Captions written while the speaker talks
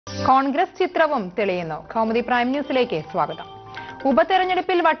കോൺഗ്രസ് ചിത്രവും തെളിയുന്നു. കൗമുദി പ്രൈം ന്യൂസിലേക്ക് സ്വാഗതം.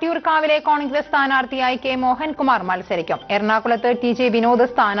 ഉപതെരഞ്ഞെടുപ്പിൽ വട്ടിയൂർക്കാവിലെ കോൺഗ്രസ് സ്ഥാനാർത്ഥിയായി കെ മോഹൻകുമാർ മത്സരിക്കും. എറണാകുളത്ത് ടി ജെ വിനോദ്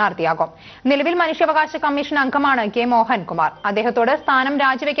സ്ഥാനാർത്ഥിയാകും. നിലവിൽ മനുഷ്യാവകാശ കമ്മീഷൻ അംഗമാണ് കെ മോഹൻകുമാർ. അദ്ദേഹത്തോട് സ്ഥാനം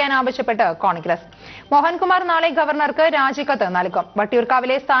രാജിവെക്കാൻ ആവശ്യപ്പെട്ട് കോൺഗ്രസ്. മോഹൻകുമാർ നാളെ ഗവർണർക്ക് രാജിക്കത്ത് നൽകും.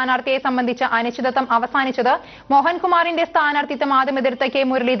 വട്ടിയൂർക്കാവിലെ സ്ഥാനാർത്ഥിയെ സംബന്ധിച്ച അനിശ്ചിതത്വം അവസാനിച്ചത് മോഹൻകുമാറിന്റെ സ്ഥാനാർത്ഥിത്വം ആദ്യം എതിർത്ത കെ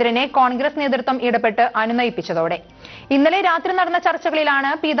മുരളീധരനെ കോൺഗ്രസ് നേതൃത്വം ഇടപെട്ട് അനുനയിപ്പിച്ചതോടെ ഇന്നലെ രാത്രി നടന്ന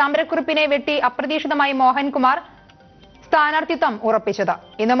ചർച്ചകളിലാണ് പീതാംബരക്കുറുപ്പിനെ വെട്ടി അപ്രതീക്ഷിതമായി മോഹൻകുമാർ സ്ഥാനാർത്ഥിത്വം ഉറപ്പിച്ചത്.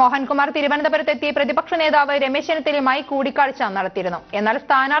 ഇന്ന് മോഹൻകുമാർ തിരുവനന്തപുരത്തെത്തി പ്രതിപക്ഷ നേതാവ് രമേശ് ചെന്നിത്തലയുമായി കൂടിക്കാഴ്ച നടത്തിയിരുന്നു. എന്നാൽ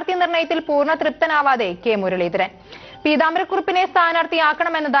സ്ഥാനാർത്ഥി നിർണയത്തിൽ പൂർണ്ണ തൃപ്തനാവാതെ കെ മുരളീധരൻ. പീതാംബരക്കുറുപ്പിനെ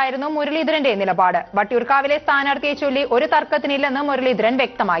സ്ഥാനാർത്ഥിയാക്കണമെന്നതായിരുന്നു മുരളീധരന്റെ നിലപാട്. വട്ടിയൂർക്കാവിലെ സ്ഥാനാർത്ഥിയെ ചൊല്ലി ഒരു തർക്കത്തിനില്ലെന്ന് മുരളീധരൻ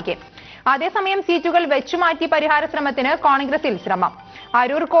വ്യക്തമാക്കി. അതേസമയം സീറ്റുകൾ വെച്ചുമാറ്റി പരിഹാര ശ്രമത്തിന് കോൺഗ്രസിൽ ശ്രമം.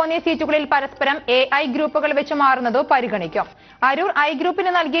 അരൂർ കോന്നി സീറ്റുകളിൽ പരസ്പരം AI ഗ്രൂപ്പുകൾ വെച്ച് മാറുന്നത് പരിഗണിക്കും. അരൂർ I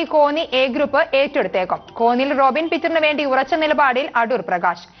ഗ്രൂപ്പിന് നൽകി കോന്നി A ഗ്രൂപ്പ് ഏറ്റെടുത്തേക്കും. കോന്നിയിൽ റോബിൻ പീറ്ററിന് വേണ്ടി ഉറച്ച നിലപാടിൽ അടൂർ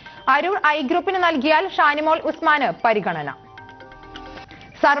പ്രകാശ്. അരൂർ I ഗ്രൂപ്പിന് നൽകിയാൽ ഷാനിമോൾ ഉസ്മാന് പരിഗണന.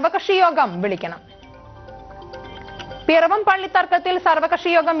 സർവകക്ഷി യോഗം വിളിക്കണം. പിറവം പള്ളി തർക്കത്തിൽ സർവകക്ഷി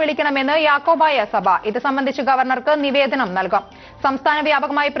യോഗം വിളിക്കണമെന്ന് യാക്കോബായ സഭ. ഇത് സംബന്ധിച്ച് ഗവർണർക്ക് നിവേദനം നൽകും. സംസ്ഥാന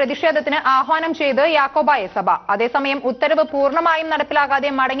വ്യാപകമായി പ്രതിഷേധത്തിന് ആഹ്വാനം ചെയ്ത് യാക്കോബായ സഭ. അതേസമയം ഉത്തരവ് പൂർണ്ണമായും നടപ്പിലാകാതെ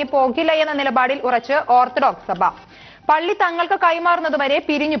മടങ്ങിപ്പോകില്ല എന്ന നിലപാടിൽ ഉറച്ച് ഓർത്തഡോക്സ് സഭ. പള്ളി തങ്ങൾക്ക് കൈമാറുന്നതുവരെ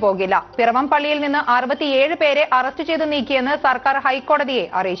പിരിഞ്ഞു പോകില്ല. പിറവം പള്ളിയിൽ നിന്ന് 67 പേരെ അറസ്റ്റ് ചെയ്ത് നീക്കിയെന്ന് സർക്കാർ ഹൈക്കോടതിയെ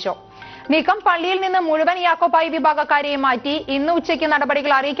അറിയിച്ചു. നീക്കം പള്ളിയിൽ നിന്ന് മുഴുവൻ യാക്കോബായി വിഭാഗക്കാരെയും മാറ്റി ഇന്ന് ഉച്ചയ്ക്ക്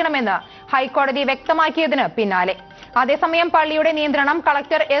നടപടികൾ അറിയിക്കണമെന്ന് ഹൈക്കോടതി വ്യക്തമാക്കിയതിന് പിന്നാലെ അതേസമയം പള്ളിയുടെ നിയന്ത്രണം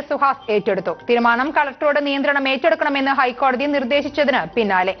കളക്ടർ S സുഹാസ് ഏറ്റെടുത്തു. തീരുമാനം കളക്ടറോട് നിയന്ത്രണം ഏറ്റെടുക്കണമെന്ന് ഹൈക്കോടതി നിർദ്ദേശിച്ചതിന്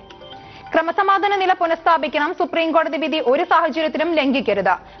പിന്നാലെ ക്രമസമാധാന നില പുനഃസ്ഥാപിക്കണം. സുപ്രീം കോടതി വിധി ഒരു സാഹചര്യത്തിലും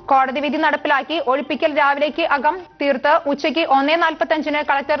ലംഘിക്കരുത്. കോടതി വിധി നടപ്പിലാക്കി ഒഴിപ്പിക്കൽ രാവിലേക്ക് അകം തീർത്ത് ഉച്ചയ്ക്ക് 1:45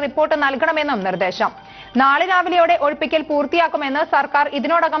 കളക്ടർ റിപ്പോർട്ട് നൽകണമെന്നും നിർദ്ദേശം. നാളെ രാവിലെയോടെ ഒഴിപ്പിക്കൽ പൂർത്തിയാക്കുമെന്ന് സർക്കാർ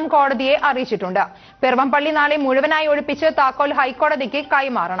ഇതിനോടകം കോടതിയെ അറിയിച്ചിട്ടുണ്ട്. പിറവം പള്ളി നാളെ മുഴുവനായി ഒഴിപ്പിച്ച് താക്കോൽ ഹൈക്കോടതിക്ക്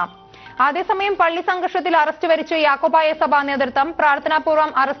കൈമാറണം. അതേസമയം പള്ളി സംഘർഷത്തിൽ അറസ്റ്റ് വരിച്ച യാക്കോബായ സഭ നേതൃത്വം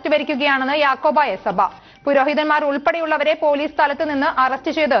പ്രാർത്ഥനാപൂർവ്വം അറസ്റ്റ് വരിക്കുകയാണെന്ന് യാക്കോബായ സഭ. പുരോഹിതന്മാർ ഉൾപ്പെടെയുള്ളവരെ പോലീസ് സ്ഥലത്ത് നിന്ന്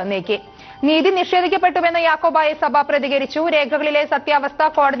അറസ്റ്റ് ചെയ്ത് നീക്കി. നീതി നിഷേധിക്കപ്പെട്ടുവെന്ന് യാക്കോബായ സഭ പ്രതികരിച്ചു. രേഖകളിലെ സത്യാവസ്ഥ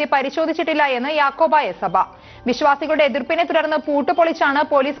കോടതി പരിശോധിച്ചിട്ടില്ല എന്ന് യാക്കോബായ സഭ. വിശ്വാസികളുടെ എതിർപ്പിനെ തുടർന്ന് പൂട്ടുപൊളിച്ചാണ്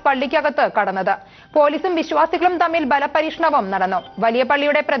പോലീസ് പള്ളിക്കകത്ത് കടന്നത്. പോലീസും വിശ്വാസികളും തമ്മിൽ ബലപരീക്ഷണവും നടന്നു. വലിയ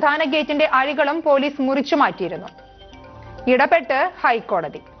പള്ളിയുടെ പ്രധാന ഗേറ്റിന്റെ അഴികളും പോലീസ് മുറിച്ചു മാറ്റിയിരുന്നു. ഇടപെട്ട്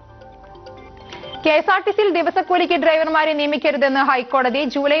ഹൈക്കോടതി. KSRTCയിൽ ദിവസക്കൂലിക്ക് ഡ്രൈവർമാരെ നിയമിക്കരുതെന്ന് ഹൈക്കോടതി.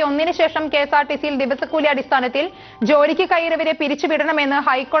 ജൂലൈ 1 ശേഷം KSRTCയിൽ ദിവസക്കൂലി അടിസ്ഥാനത്തിൽ ജോലിക്ക് കയറിയവരെ പിരിച്ചുവിടണമെന്ന്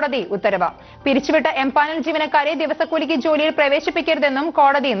ഹൈക്കോടതി ഉത്തരവ്. പിരിച്ചുവിട്ട എംപാനൽ ജീവനക്കാരെ ദിവസക്കൂലിക്ക് ജോലിയിൽ പ്രവേശിപ്പിക്കരുതെന്നും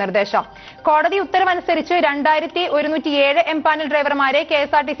കോടതി നിർദ്ദേശം. കോടതി ഉത്തരവനുസരിച്ച് 2107 എംപാനൽ ഡ്രൈവർമാരെ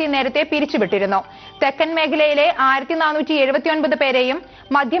KSRTC നേരത്തെ പിരിച്ചുവിട്ടിരുന്നു. തെക്കൻ മേഖലയിലെ 1479 പേരെയും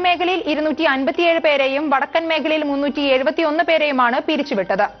മധ്യമേഖലയിൽ 257 പേരെയും വടക്കൻ മേഖലയിൽ 371 പേരെയുമാണ്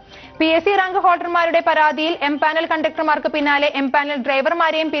പിരിച്ചുവിട്ടത്. PSC റാങ്ക് ഹോൾഡർമാരുടെ പരാതിയിൽ എംപാനൽ കണ്ടക്ടർമാർക്ക് പിന്നാലെ എംപാനൽ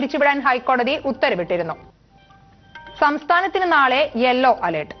ഡ്രൈവർമാരെയും പിരിച്ചുവിടാൻ ഹൈക്കോടതി ഉത്തരവിട്ടിരുന്നു. സംസ്ഥാനത്തിന് നാളെ യെല്ലോ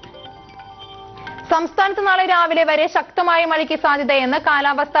അലർട്ട്. സംസ്ഥാനത്ത് നാളെ രാവിലെ വരെ ശക്തമായ മഴയ്ക്ക് സാധ്യതയെന്ന്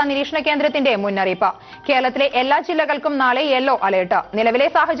കാലാവസ്ഥാ നിരീക്ഷണ കേന്ദ്രത്തിന്റെ മുന്നറിയിപ്പ്. കേരളത്തിലെ എല്ലാ ജില്ലകൾക്കും നാളെ യെല്ലോ അലർട്ട്. നിലവിലെ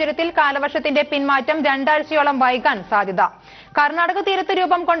സാഹചര്യത്തിൽ കാലവർഷത്തിന്റെ പിന്മാറ്റം 2 ആഴ്ചയോളം വൈകാൻ സാധ്യത. കർണാടക തീരത്ത്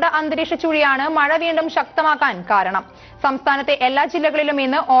രൂപം കൊണ്ട അന്തരീക്ഷ ചുഴിയാണ് മഴ വീണ്ടും ശക്തമാക്കാൻ കാരണം. സംസ്ഥാനത്തെ എല്ലാ ജില്ലകളിലും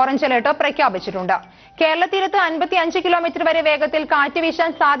ഇന്ന് ഓറഞ്ച് അലർട്ട് പ്രഖ്യാപിച്ചിട്ടുണ്ട്. കേരള തീരത്ത് 55 കിലോമീറ്റർ വരെ വേഗത്തിൽ കാറ്റ്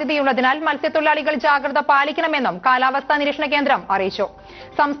വീശാൻ സാധ്യതയുള്ളതിനാൽ മത്സ്യത്തൊഴിലാളികൾ ജാഗ്രത പാലിക്കണമെന്നും കാലാവസ്ഥാ നിരീക്ഷണ കേന്ദ്രം അറിയിച്ചു.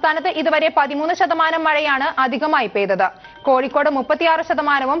 സംസ്ഥാനത്ത് ഇതുവരെ 13% മഴയാണ് അധികമായി പെയ്തത്. കോഴിക്കോട്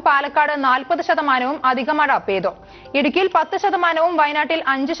 36%, പാലക്കാട് 40% അധിക മഴ പെയ്തു. ഇടുക്കിയിൽ 10%, വയനാട്ടിൽ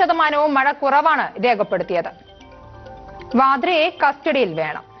 5% മഴ കുറവാണ് രേഖപ്പെടുത്തിയത്. വാദ്രയെ കസ്റ്റഡിയിൽ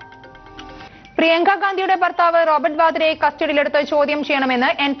വേണം. പ്രിയങ്ക ഗാന്ധിയുടെ ഭർത്താവ് റോബർട്ട് വാദ്രയെ കസ്റ്റഡിയിലെടുത്ത് ചോദ്യം ചെയ്യണമെന്ന്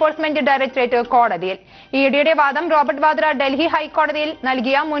എൻഫോഴ്സ്മെന്റ് ഡയറക്ടറേറ്റ് കോടതിയിൽ. ഇഡിയുടെ വാദം റോബർട്ട് വാദ്ര ഡൽഹി ഹൈക്കോടതിയിൽ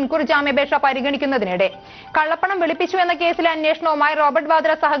നൽകിയ മുൻകൂർ ജാമ്യാപേക്ഷ പരിഗണിക്കുന്നതിനിടെ കള്ളപ്പണം വെളുപ്പിച്ചുവെന്ന കേസിലെ അന്വേഷണവുമായി റോബർട്ട്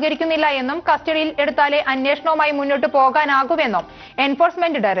വാദ്ര സഹകരിക്കുന്നില്ല എന്നും കസ്റ്റഡിയിൽ എടുത്താലേ അന്വേഷണവുമായി മുന്നോട്ട് പോകാനാകുമെന്നും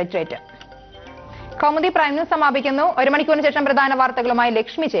enforcement directorate. Kaumudi prime news സമാപിക്കുന്നു. 1 മണിക്കൂറിന് ശേഷം പ്രധാന വാർത്തകളുമായി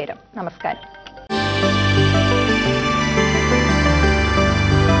ലക്ഷ്മി ചേരും. നമസ്കാരം.